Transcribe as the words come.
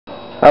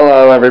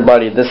Hello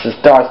everybody, this is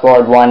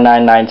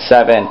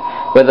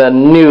DarthLord1997 with a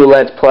new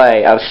Let's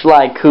Play of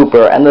Sly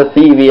Cooper and the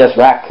Thievius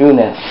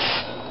Raccoonus.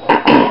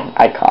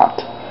 I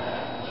can't.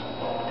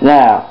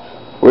 Now,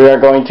 we are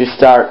going to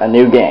start a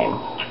new game.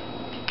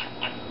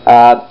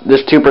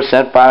 This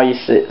 2% file you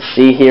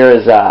see here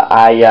is,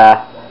 I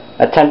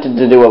attempted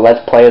to do a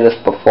Let's Play of this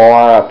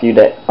before, a few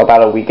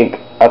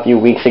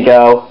weeks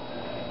ago,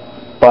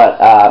 but,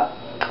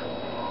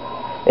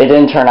 it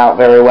didn't turn out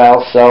very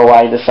well, so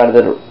I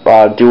decided to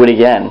do it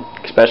again,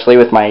 especially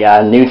with my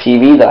new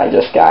TV that I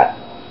just got.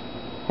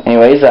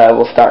 Anyways,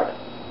 we'll start.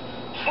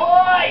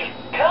 Sly!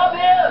 Come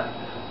in!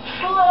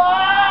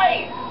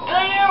 Sly!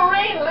 Do you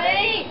read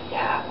me?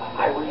 Yeah,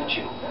 I read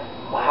you.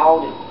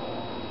 Loud and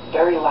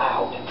very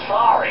loud.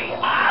 Sorry,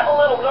 I'm a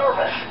little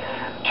nervous.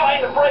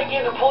 Trying to break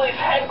into police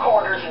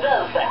headquarters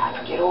does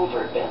that. Get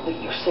over it, Bentley.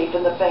 You're safe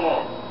in the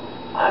van.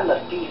 I'm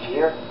the thief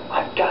here.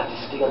 I've got to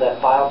steal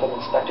that file from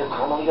Inspector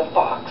Carmelita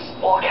Fox.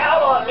 Well,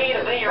 count on me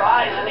to be your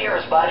eyes and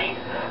ears, buddy.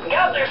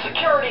 Got their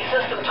security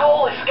system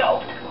totally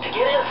scoped. To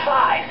get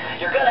inside,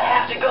 you're gonna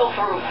have to go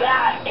through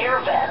that air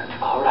vent.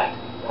 All right,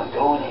 I'm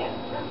going in.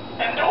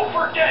 And don't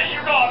forget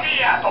you got me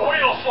at the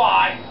wheel,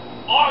 Sly.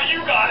 All you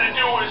gotta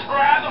do is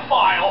grab the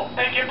file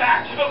and get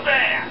back to the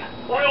van.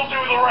 We'll do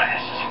the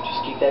rest.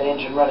 Just keep that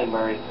engine running,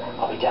 Murray.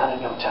 I'll be down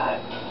in no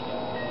time.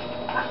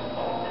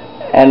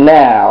 And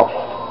now,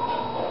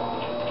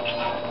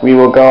 we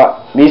will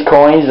go. These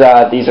coins,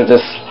 these are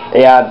just,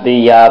 the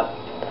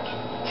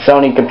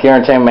Sony Computer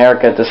Entertainment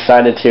America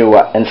decided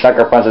to, and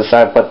Sucker Punch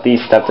decided to put these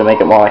stuff to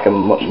make it more like a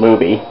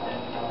movie.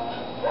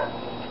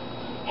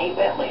 Hey,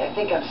 Bentley, I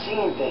think I'm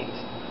seeing things.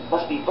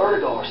 Must be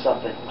vertigo or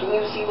something. Can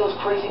you see those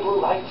crazy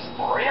blue lights?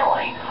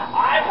 Really?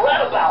 I've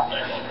read about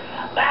this.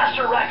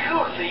 Master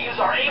raccoon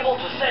thieves are able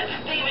to sense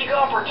thieving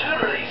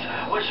opportunities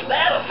which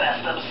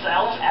manifest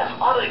themselves as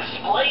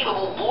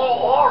unexplainable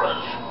blue auras.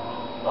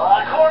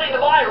 According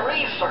to my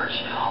research,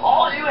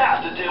 all you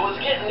have to do is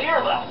get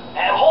near them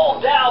and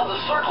hold down the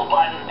circle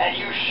button and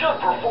you should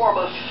perform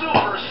a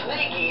super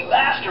sneaky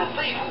master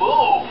thief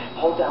move.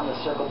 Hold down the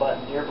circle button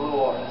near blue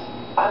auras.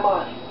 I'm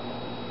on it.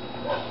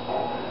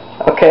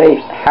 Okay,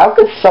 how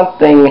could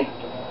something...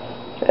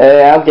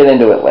 I'll get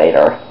into it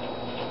later.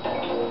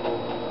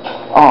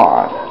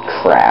 Aw,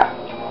 crap.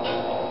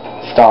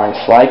 Starring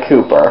Sly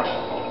Cooper.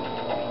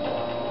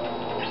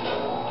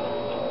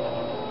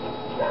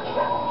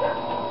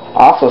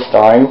 Also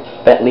starring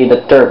Bentley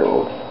the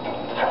Turtle.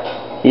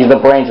 He's the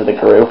brains of the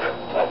group.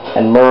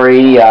 And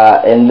Murray,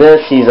 in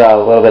this, he's a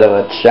little bit of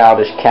a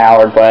childish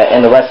coward, but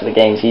in the rest of the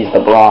games, he's the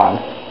brawn.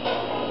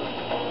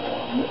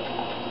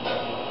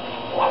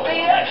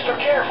 Be extra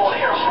careful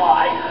here,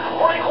 Sly.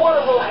 Break one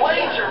of those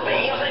laser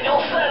beams and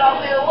you'll set off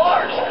the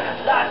alarms.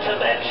 Not to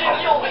mention,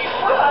 you'll be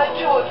fried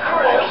to a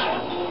crisp.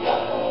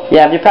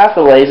 Yeah, if you pass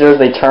the lasers,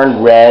 they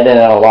turn red and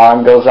an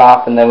alarm goes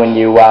off, and then when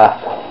you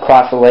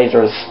cross the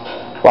lasers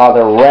while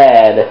they're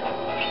red,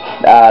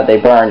 they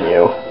burn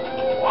you.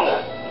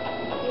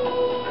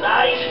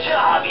 Nice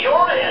job,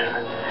 you're in.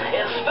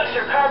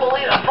 Inspector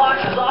Carmelita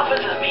Fox's office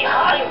is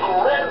behind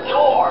the red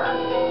door.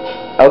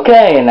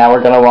 Okay, and now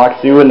we're gonna walk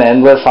through an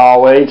endless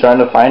hallway trying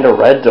to find a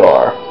red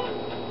door.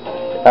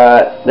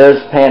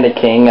 There's Panda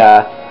King.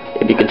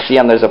 If you can see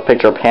him, there's a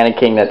picture of Panda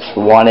King that's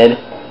wanted.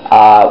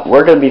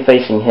 We're gonna be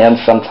facing him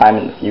sometime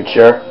in the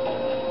future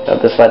of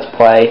this Let's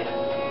Play.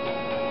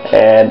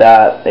 And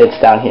it's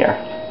down here.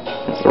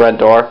 It's the red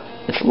door.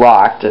 It's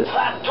locked.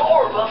 That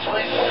door must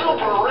be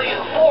super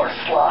reinforced,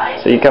 Sly.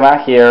 So you come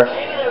out here,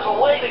 Maybe there's a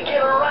way to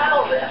get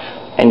around it.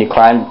 and you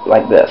climb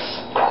like this.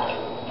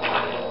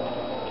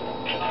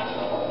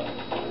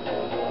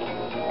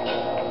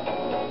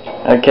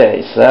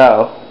 Okay,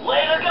 so...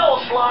 Way to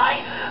go, Sly.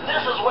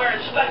 This is where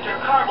Inspector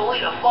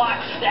Carmelita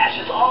Fox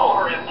stashes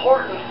all her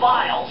important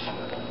files.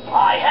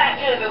 I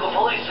hacked into the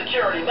police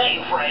security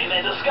mainframe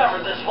and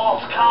discovered this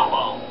vault's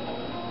combo.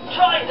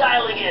 Try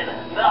dialing in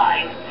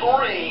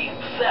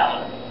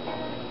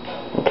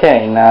 937.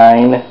 Okay,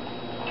 9,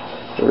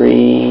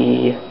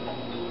 3,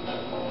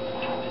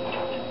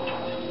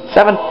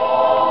 7.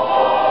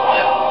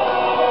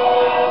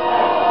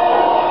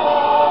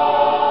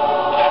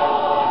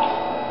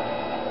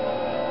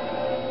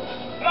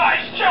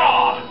 Nice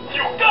job!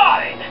 You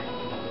got it!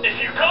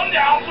 If you come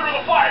down through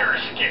the fire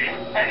escape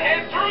and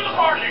head through the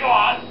parking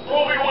lot,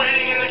 we'll be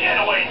waiting in the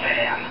getaway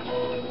van.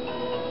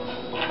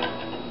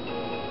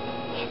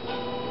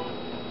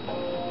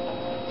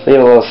 See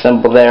a little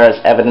symbol there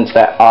as evidence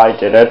that I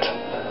did it.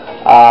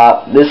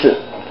 This is...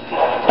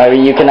 I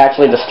mean, you can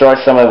actually destroy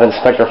some of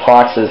Inspector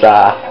Fox's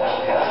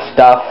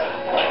stuff.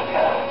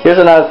 Here's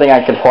another thing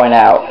I can point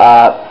out.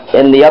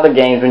 In the other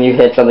games, when you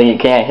hit something you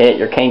can't hit,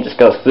 your cane just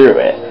goes through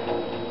it.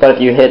 But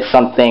if you hit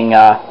something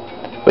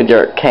with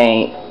your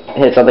cane,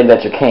 hit something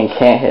that your cane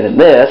can't hit in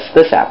this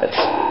happens.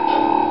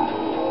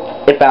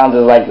 It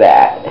bounces like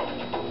that.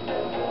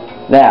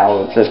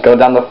 Now, let's just go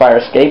down the fire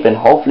escape and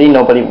hopefully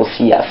nobody will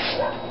see us.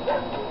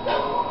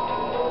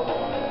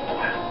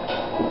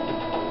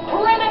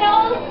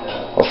 Criminal!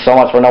 Well, so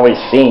much for nobody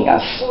seeing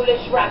us.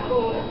 Foolish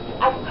raccoon.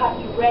 I've caught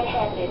you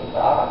red-handed.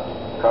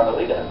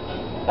 Carmelita,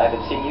 I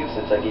haven't seen you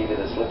since I gave you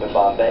the slip in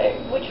Bombay.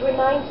 Which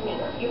reminds me,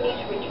 you need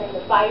to return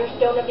the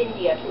Firestone of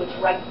India to its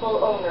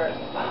rightful owners.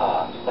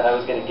 And I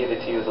was going to give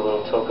it to you as a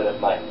little token of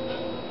my...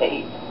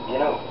 Hey, you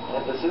know,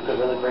 that bazooka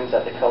really brings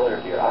out the color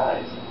of your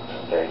eyes.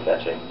 Very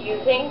fetching.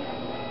 You think?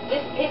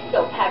 This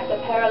pistol packs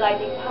a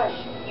paralyzing punch.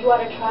 You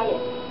ought to try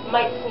it.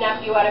 Might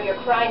snap you out of your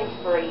crime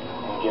spree.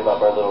 And give up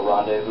our little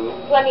rendezvous?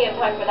 Plenty of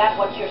time for that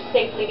once you're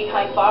safely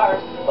behind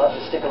bars. Love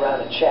to stick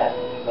around and chat,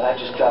 but I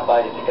just dropped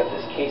by to pick up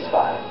this case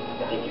file.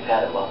 I think you've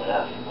had it long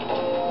enough.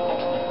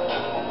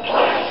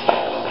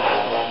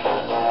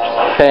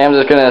 Okay, I'm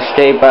just gonna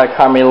escape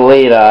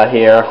Carmelita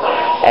here,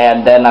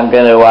 and then I'm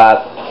gonna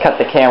cut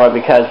the camera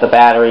because the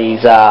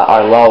batteries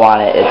are low on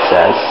it, it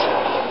says.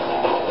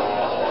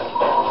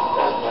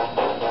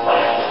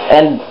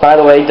 And by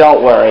the way,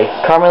 don't worry,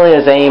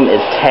 Carmelita's aim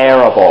is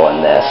terrible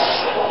in this.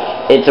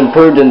 It's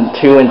improved in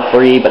 2 and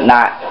 3, but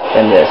not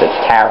in this.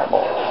 It's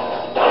terrible.